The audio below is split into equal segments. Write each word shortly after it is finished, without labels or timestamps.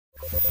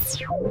At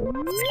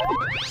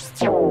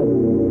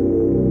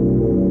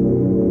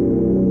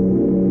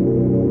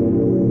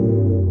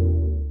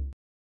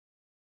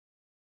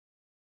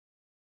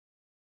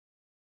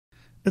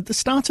the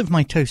start of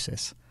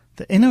mitosis,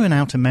 the inner and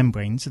outer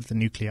membranes of the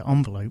nuclear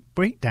envelope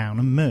break down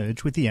and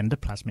merge with the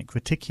endoplasmic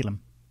reticulum.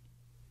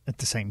 At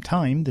the same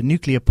time, the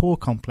nuclear pore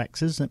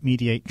complexes that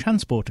mediate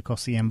transport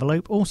across the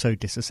envelope also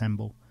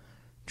disassemble.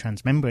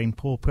 Transmembrane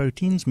pore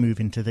proteins move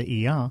into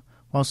the ER,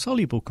 while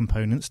soluble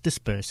components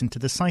disperse into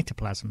the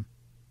cytoplasm.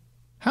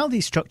 How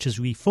these structures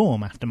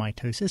reform after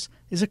mitosis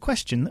is a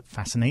question that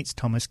fascinates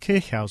Tomas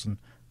Kirchhausen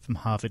from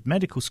Harvard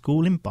Medical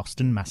School in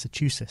Boston,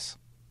 Massachusetts.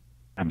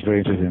 I'm very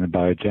interested in the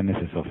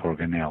biogenesis of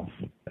organelles.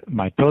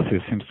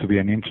 Mitosis seems to be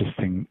an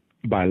interesting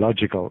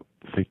biological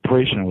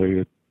situation where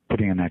you're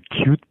putting an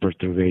acute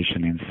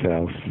perturbation in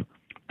cells.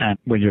 And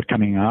when you're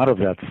coming out of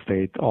that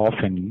state,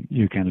 often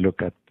you can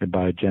look at the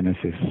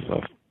biogenesis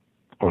of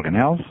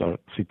organelles or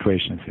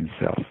situations in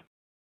cells.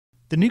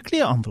 The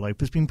nuclear envelope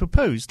has been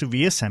proposed to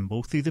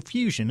reassemble through the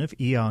fusion of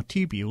ER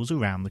tubules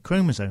around the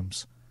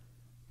chromosomes.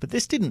 But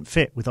this didn't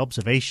fit with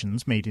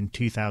observations made in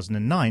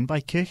 2009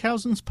 by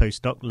Kirchhausen's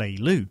postdoc Lei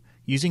Lu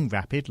using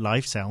rapid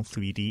live cell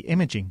 3D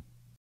imaging.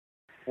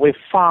 We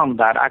found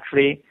that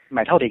actually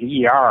mitotic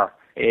ER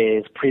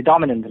is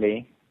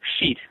predominantly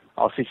sheet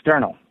or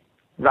cisternae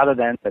rather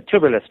than the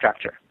tubular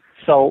structure.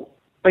 So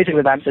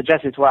basically that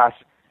suggested to us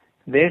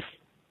this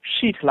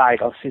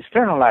sheet-like or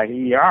cisternae-like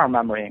ER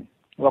membrane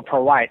will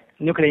provide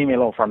nuclear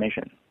envelope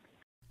formation.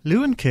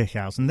 Lu and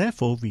Kirchhausen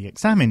therefore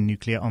re-examined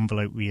nuclear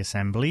envelope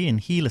reassembly in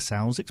HeLa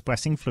cells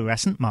expressing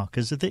fluorescent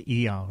markers of the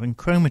ER and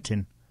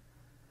chromatin.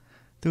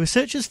 The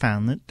researchers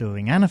found that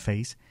during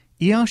anaphase,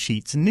 ER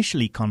sheets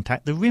initially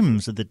contact the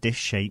rims of the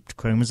dish-shaped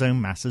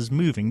chromosome masses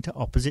moving to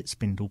opposite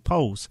spindle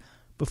poles,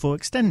 before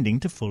extending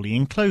to fully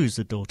enclose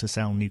the daughter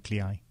cell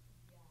nuclei.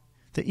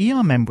 The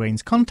ER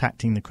membranes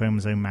contacting the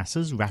chromosome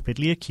masses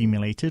rapidly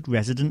accumulated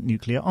resident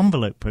nuclear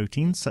envelope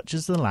proteins such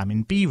as the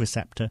lamin B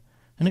receptor,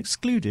 and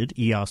excluded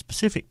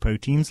ER-specific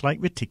proteins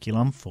like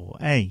reticulum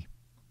 4A.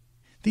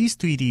 These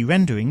 3D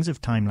renderings of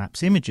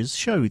time-lapse images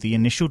show the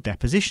initial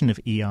deposition of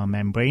ER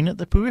membrane at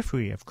the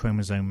periphery of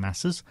chromosome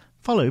masses,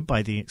 followed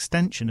by the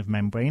extension of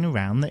membrane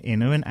around the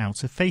inner and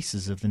outer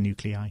faces of the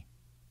nuclei.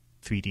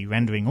 3D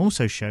rendering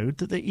also showed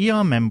that the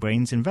ER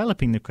membranes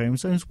enveloping the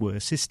chromosomes were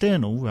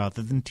cisternal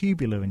rather than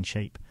tubular in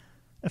shape,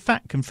 a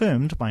fact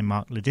confirmed by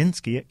Mark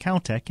Ladinsky at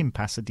Caltech in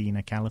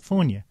Pasadena,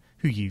 California,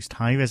 who used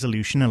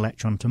high-resolution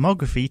electron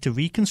tomography to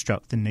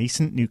reconstruct the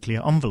nascent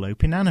nuclear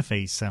envelope in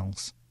anaphase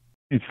cells.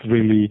 It's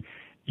really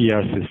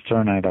ER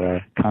cisternae that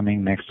are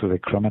coming next to the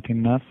chromatin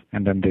mass,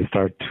 and then they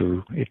start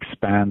to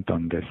expand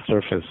on the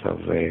surface of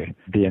the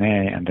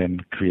DNA and then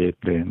create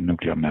the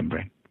nuclear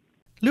membrane.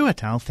 Lu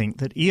et al. Think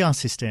that ER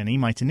cisternae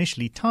might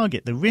initially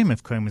target the rim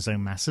of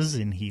chromosome masses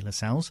in HeLa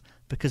cells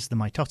because the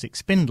mitotic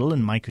spindle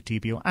and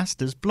microtubule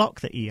asters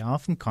block the ER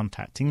from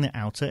contacting the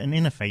outer and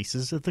inner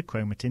faces of the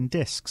chromatin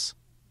discs.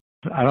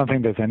 I don't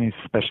think there's any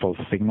special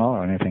signal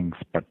or anything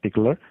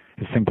particular.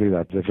 It's simply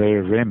that the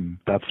very rim,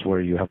 that's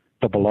where you have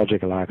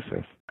topological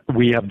access.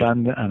 We have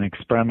done an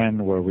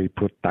experiment where we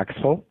put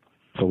Taxol,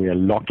 so we are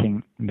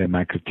locking the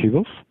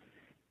microtubules,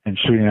 and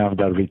sure enough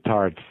that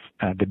retards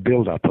the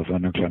buildup of the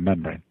nuclear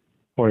membrane.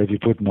 Or if you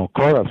put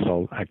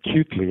Nocorazole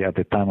acutely at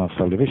the time of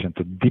cell division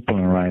to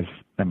depolarize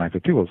the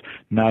microtubules,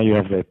 now you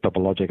have the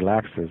topological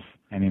access,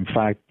 and in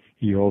fact,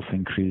 you also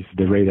increase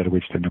the rate at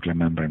which the nuclear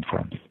membrane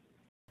forms.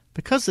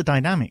 Because the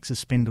dynamics of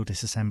spindle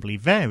disassembly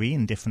vary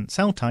in different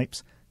cell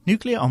types,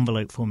 nuclear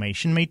envelope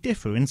formation may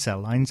differ in cell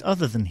lines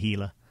other than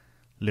HeLa.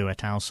 Lu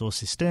et al. Saw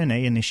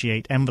cisternae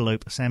initiate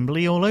envelope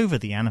assembly all over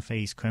the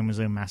anaphase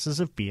chromosome masses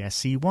of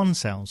BSC1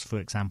 cells, for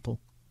example.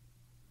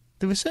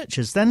 The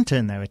researchers then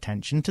turned their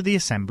attention to the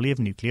assembly of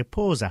nuclear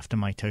pores after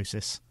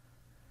mitosis.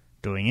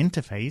 During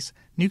interphase,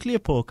 nuclear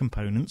pore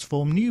components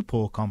form new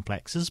pore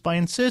complexes by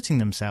inserting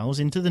themselves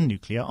into the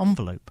nuclear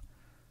envelope.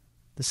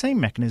 The same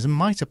mechanism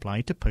might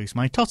apply to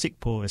post-mitotic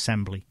pore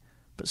assembly,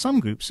 but some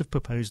groups have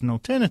proposed an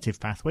alternative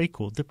pathway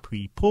called the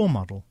pre-pore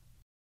model.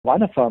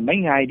 One of the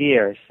main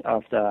ideas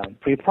of the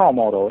pre-pore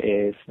model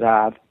is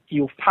that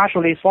you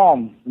partially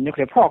form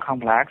nuclear pore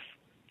complex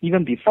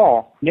even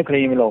before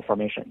nuclear envelope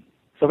formation.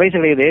 So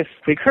basically this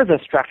precursor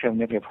structure of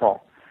nuclear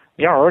pore,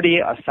 they are already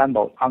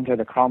assembled onto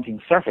the chromatin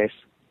surface,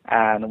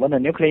 and when the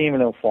nuclear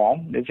envelope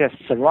form, they just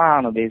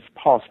surround this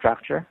pore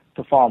structure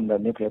to form the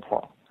nuclear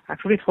pore.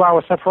 Actually, to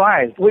our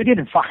surprise, we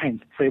didn't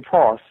find free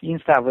pores.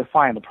 Instead, we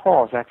find the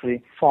pores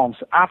actually forms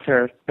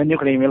after the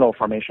nuclear envelope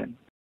formation.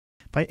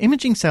 By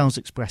imaging cells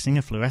expressing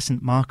a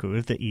fluorescent marker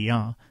of the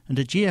ER and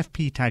a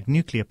GFP-tagged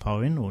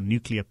nucleoporin or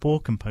nuclear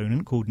pore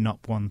component called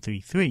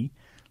NOP133,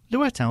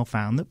 Lu et al.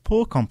 Found that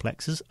pore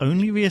complexes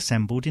only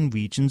reassembled in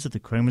regions of the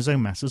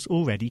chromosome masses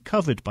already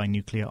covered by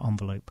nuclear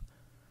envelope.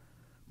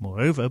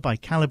 Moreover, by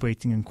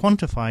calibrating and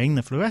quantifying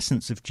the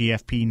fluorescence of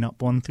GFP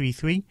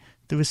NOP133,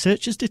 the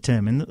researchers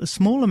determined that the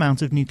small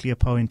amount of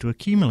nucleoporin to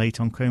accumulate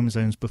on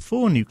chromosomes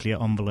before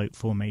nuclear envelope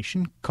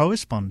formation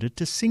corresponded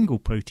to single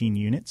protein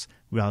units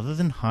rather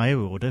than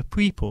higher-order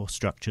pre-pore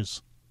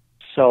structures.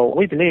 So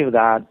we believe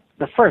that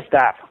the first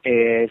step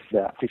is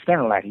the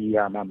cisternae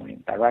ER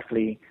membrane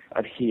directly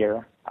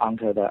adhere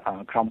onto the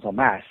chromosome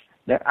mass.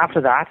 Then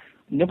after that,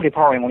 nuclear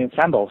poring only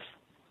assembles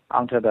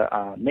onto the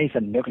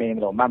nascent nuclear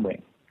envelope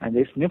membrane. And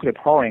these nuclear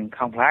poring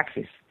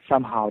complexes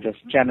somehow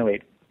just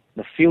generate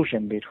the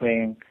fusion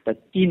between the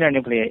inner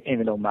nuclear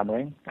envelope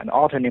membrane and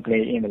outer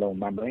nuclear envelope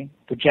membrane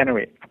to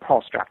generate a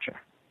pore structure.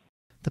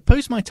 The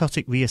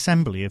postmitotic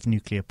reassembly of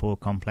nuclear pore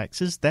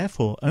complexes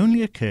therefore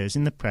only occurs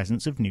in the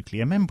presence of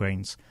nuclear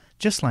membranes,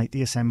 just like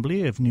the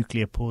assembly of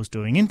nuclear pores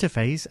during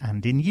interphase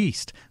and in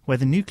yeast, where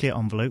the nuclear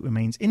envelope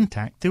remains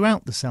intact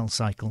throughout the cell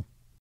cycle.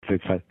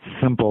 It's a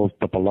simple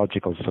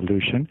topological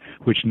solution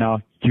which now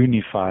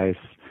unifies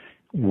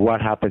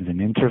what happens in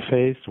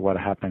interphase, what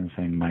happens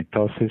in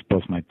mitosis,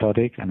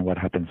 postmitotic, and what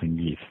happens in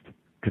yeast.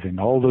 Because in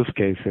all those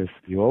cases,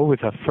 you always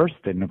have first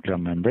the nuclear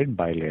membrane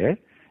bilayer,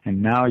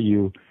 and now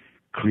you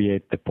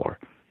create the pore.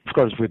 Of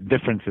course, with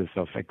differences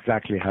of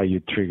exactly how you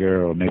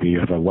trigger, or maybe you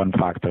have a one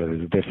factor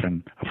that is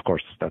different. Of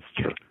course, that's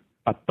true.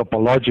 But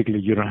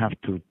topologically, you don't have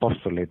to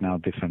postulate now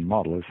different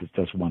models. It's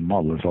just one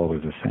model. It's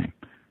always the same.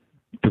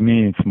 To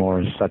me, it's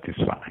more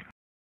satisfying.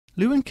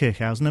 Lu and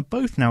Kirchhausen are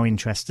both now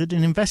interested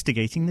in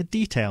investigating the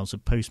details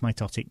of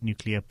postmitotic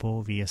nuclear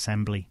pore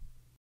reassembly.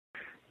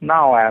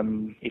 Now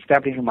I'm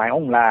establishing my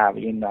own lab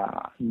in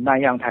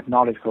Nanyang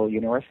Technological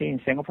University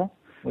in Singapore.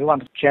 We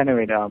want to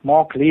generate a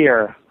more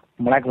clear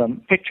molecular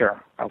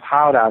picture of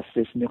how does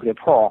this nuclear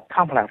pore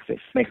complexes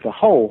make the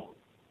hole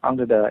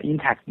under the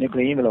intact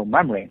nuclear envelope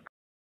membrane.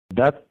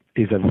 That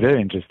is a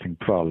very interesting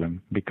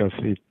problem because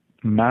it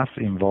must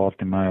involve,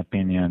 in my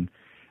opinion,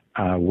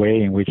 a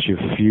way in which you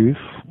fuse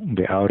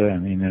the outer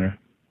and inner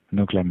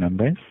nuclear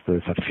membranes.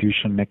 There's a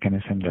fusion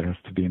mechanism that has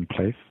to be in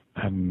place,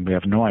 and we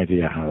have no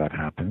idea how that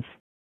happens.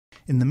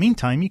 In the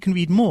meantime, you can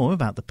read more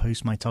about the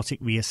postmitotic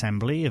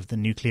reassembly of the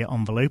nuclear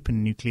envelope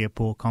and nuclear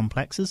pore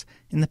complexes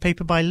in the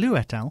paper by Lu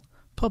et al.,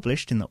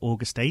 published in the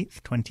August 8,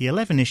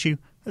 2011 issue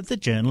of the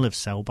Journal of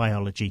Cell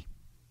Biology.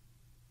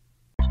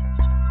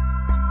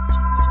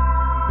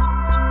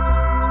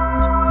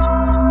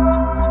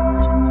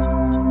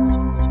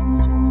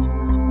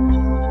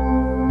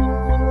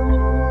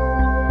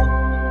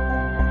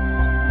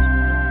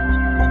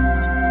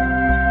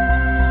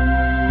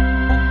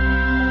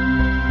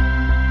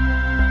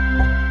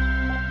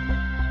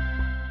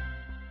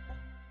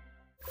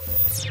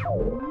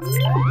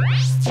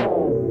 Thank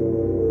you.